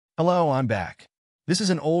Hello, I'm back. This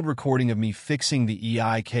is an old recording of me fixing the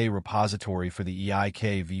EIK repository for the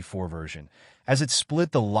EIK V4 version, as it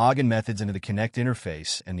split the login methods into the connect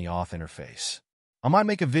interface and the auth interface. I might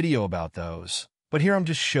make a video about those, but here I'm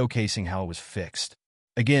just showcasing how it was fixed.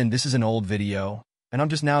 Again, this is an old video, and I'm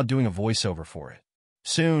just now doing a voiceover for it.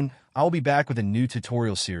 Soon, I will be back with a new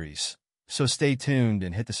tutorial series, so stay tuned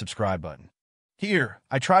and hit the subscribe button. Here,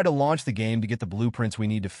 I tried to launch the game to get the blueprints we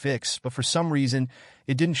need to fix, but for some reason,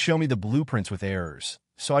 it didn't show me the blueprints with errors,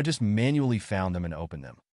 so I just manually found them and opened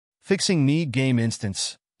them. Fixing need game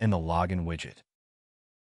instance and the login widget.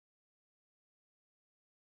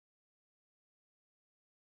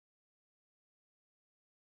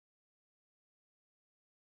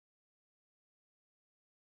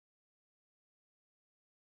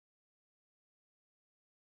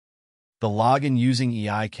 The login using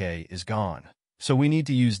EIK is gone, so we need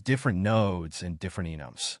to use different nodes and different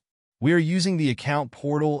enums. We are using the account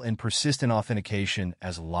portal and persistent authentication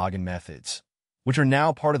as login methods, which are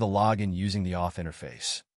now part of the login using the auth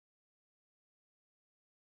interface.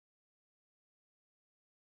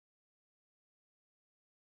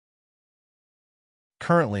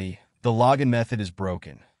 Currently, the login method is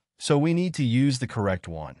broken, so we need to use the correct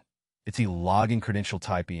one. It's a login credential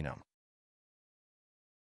type enum.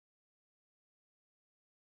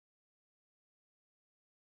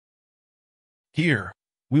 Here,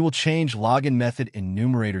 we will change login method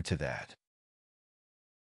enumerator to that.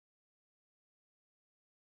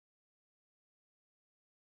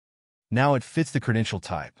 Now it fits the credential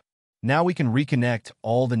type. Now we can reconnect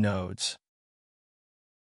all the nodes.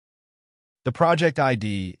 The project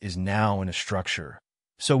ID is now in a structure,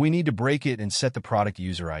 so we need to break it and set the product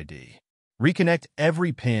user ID. Reconnect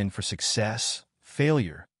every pin for success,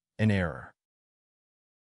 failure, and error.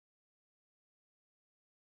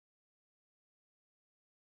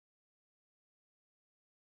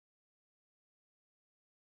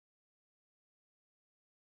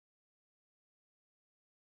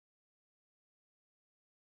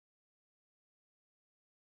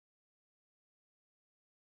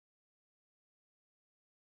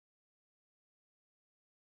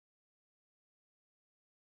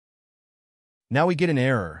 Now we get an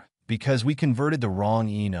error because we converted the wrong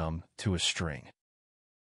enum to a string.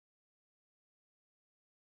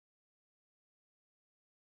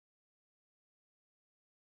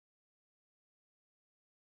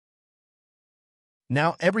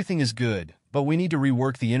 Now everything is good, but we need to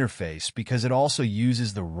rework the interface because it also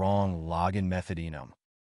uses the wrong login method enum.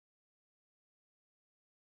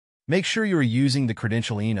 Make sure you are using the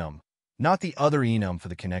credential enum, not the other enum for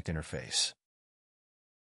the connect interface.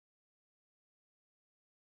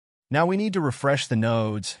 Now we need to refresh the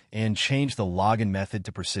nodes and change the login method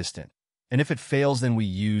to persistent. And if it fails, then we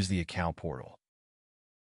use the account portal.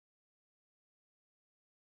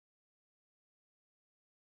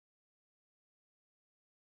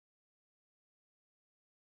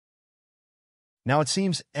 Now it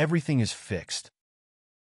seems everything is fixed.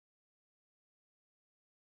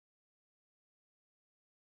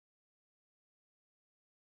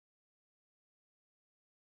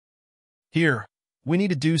 Here, we need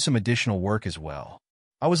to do some additional work as well.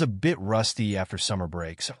 I was a bit rusty after summer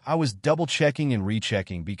break, so I was double-checking and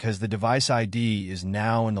rechecking because the device ID is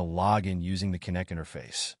now in the login using the Connect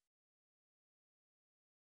interface.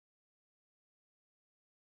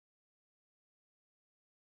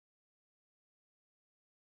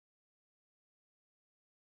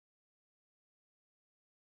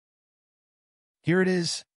 Here it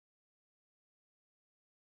is.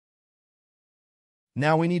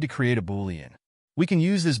 Now we need to create a Boolean. We can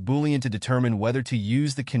use this Boolean to determine whether to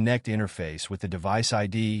use the Connect interface with the device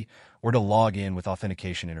ID or to log in with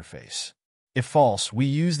authentication interface. If false, we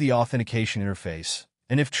use the authentication interface,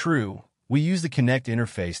 and if true, we use the Connect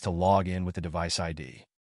interface to log in with the device ID.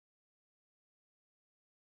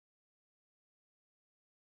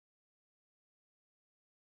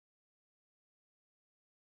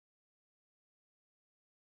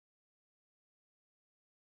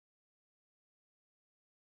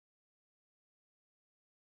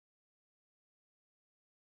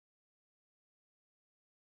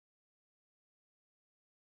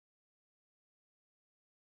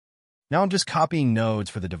 Now I'm just copying nodes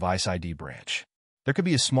for the device ID branch. There could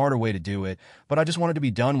be a smarter way to do it, but I just wanted to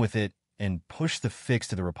be done with it and push the fix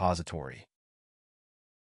to the repository.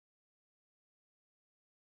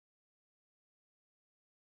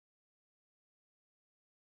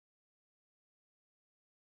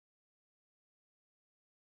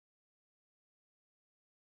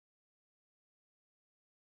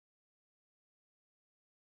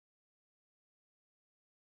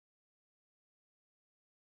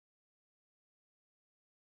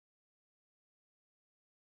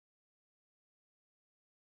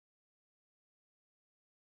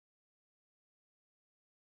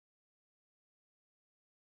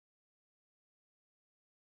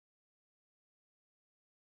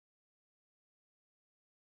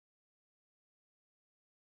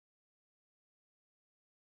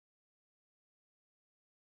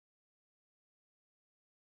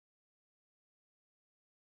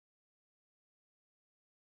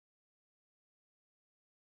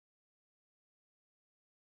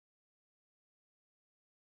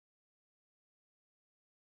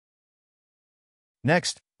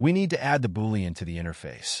 Next, we need to add the Boolean to the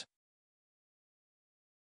interface.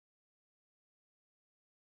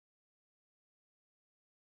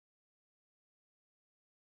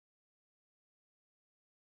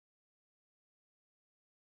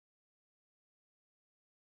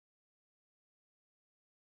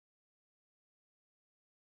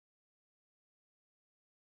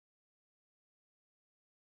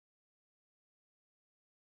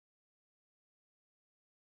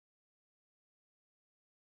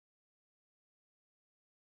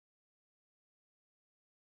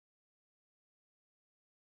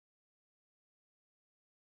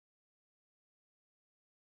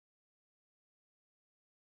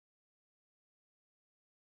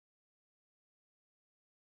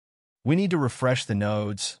 We need to refresh the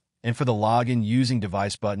nodes, and for the login using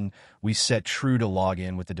device button, we set true to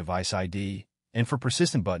login with the device ID, and for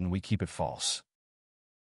persistent button, we keep it false.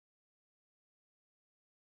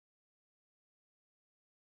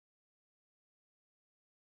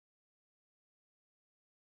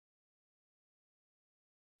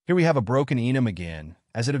 Here we have a broken enum again,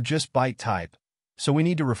 as it of just byte type, so we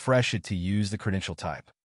need to refresh it to use the credential type.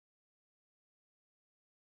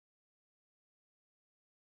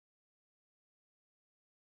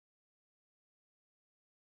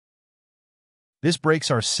 This breaks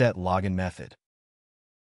our set login method.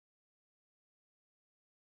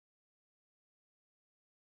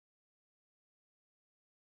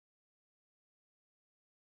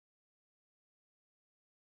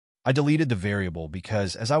 I deleted the variable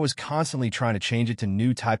because as I was constantly trying to change it to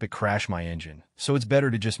new type, it crashed my engine, so it's better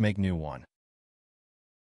to just make new one.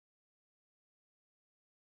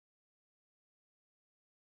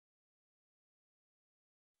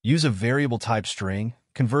 Use a variable type string,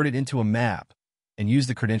 convert it into a map, and use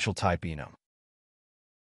the credential type enum.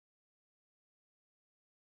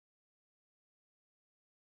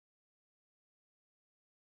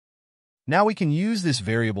 Now we can use this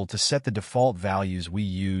variable to set the default values we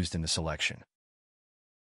used in the selection.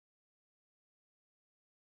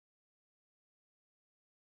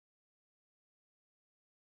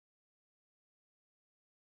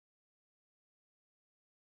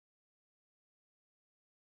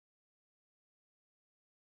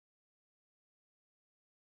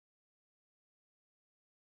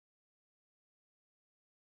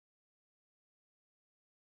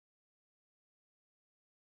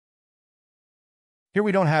 Here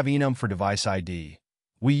we don't have enum for device ID.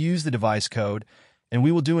 We use the device code, and we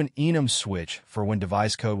will do an enum switch for when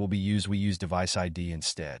device code will be used. We use device ID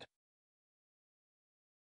instead.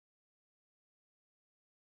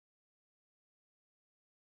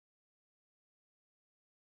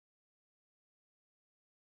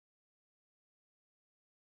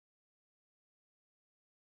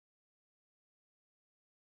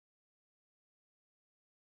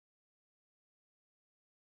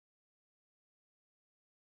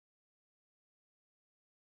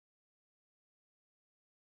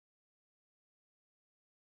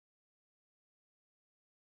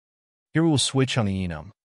 Here we will switch on the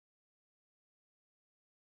enum.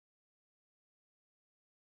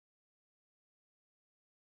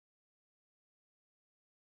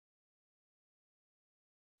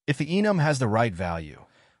 If the enum has the right value,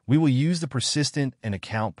 we will use the persistent and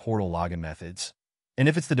account portal login methods. And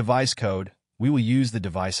if it's the device code, we will use the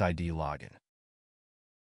device ID login.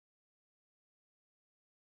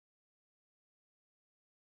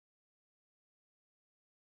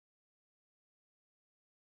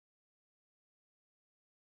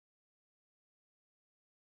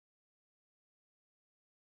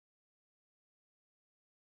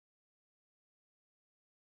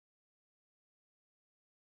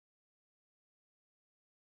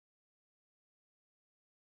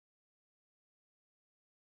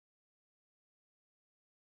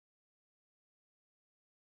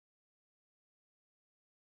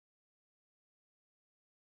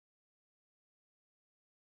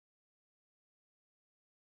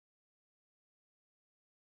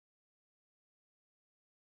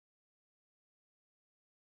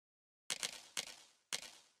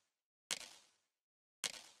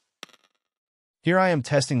 Here I am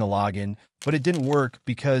testing the login, but it didn't work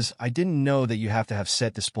because I didn't know that you have to have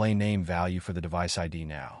set display name value for the device ID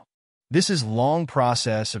now. This is long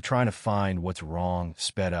process of trying to find what's wrong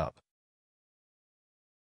sped up.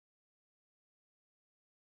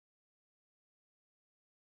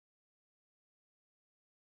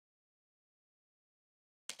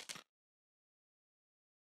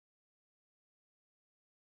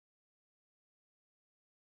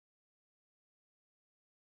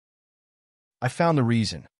 I found the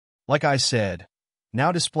reason. Like I said,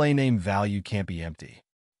 now display name value can't be empty.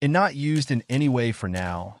 And not used in any way for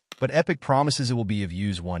now, but Epic promises it will be of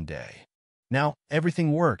use one day. Now,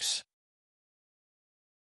 everything works.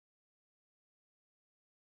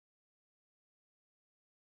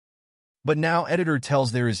 But now editor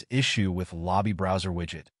tells there is issue with lobby browser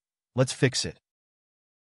widget. Let's fix it.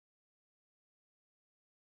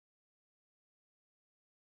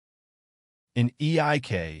 An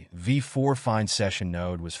EIK V4 find session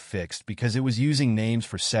node was fixed because it was using names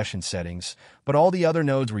for session settings, but all the other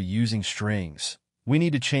nodes were using strings. We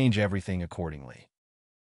need to change everything accordingly.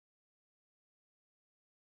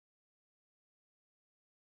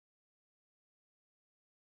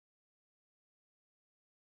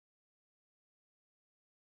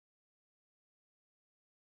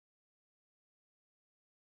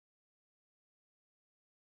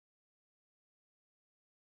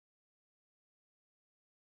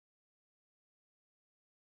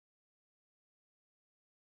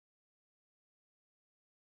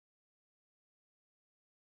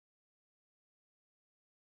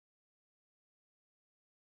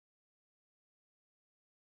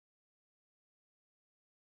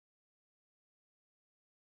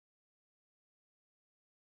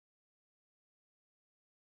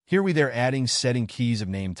 Here they're adding setting keys of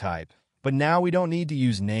name type, but now we don't need to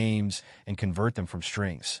use names and convert them from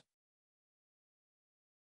strings.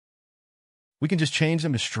 We can just change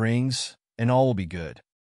them to strings, and all will be good.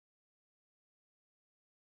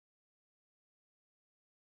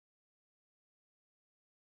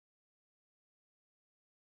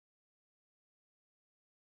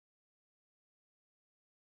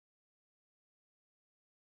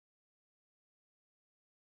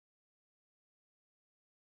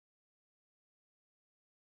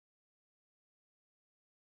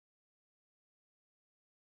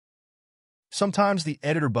 Sometimes the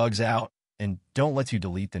editor bugs out and don't let you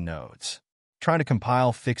delete the nodes. Trying to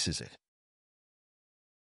compile fixes it.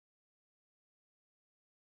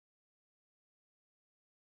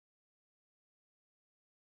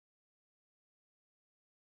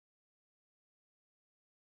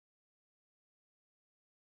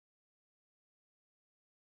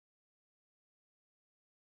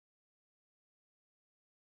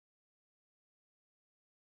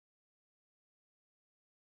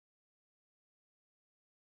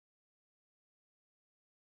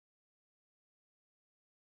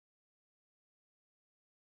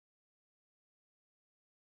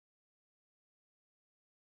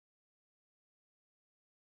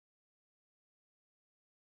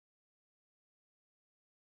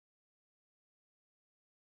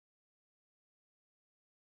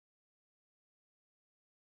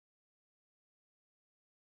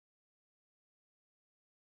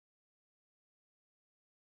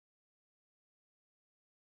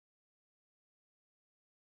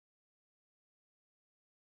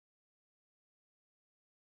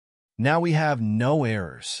 Now we have no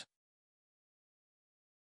errors.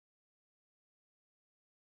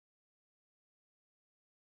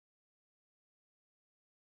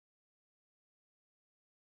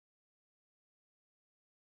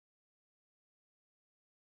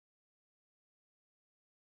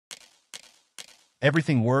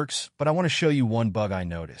 Everything works, but I want to show you one bug I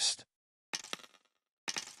noticed.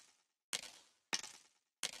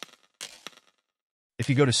 If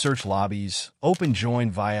you go to search lobbies, open join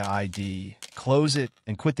via ID, close it,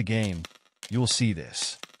 and quit the game, you will see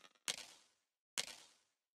this.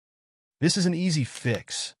 This is an easy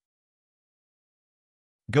fix.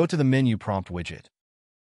 Go to the menu prompt widget.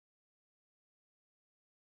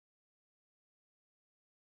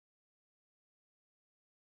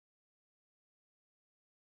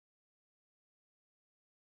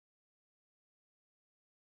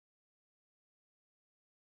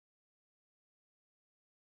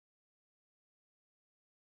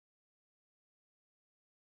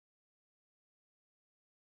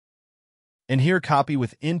 And here copy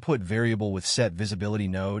with input variable with set visibility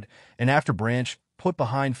node, and after branch, put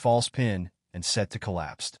behind false pin and set to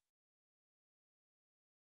collapsed.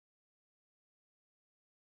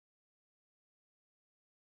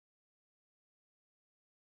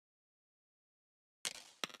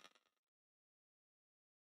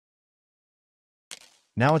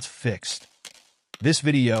 Now it's fixed. This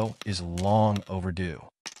video is long overdue.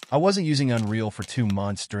 I wasn't using Unreal for 2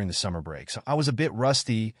 months during the summer break, so I was a bit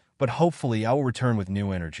rusty, but hopefully I will return with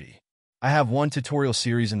new energy. I have one tutorial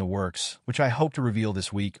series in the works, which I hope to reveal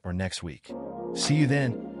this week or next week. See you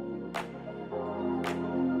then.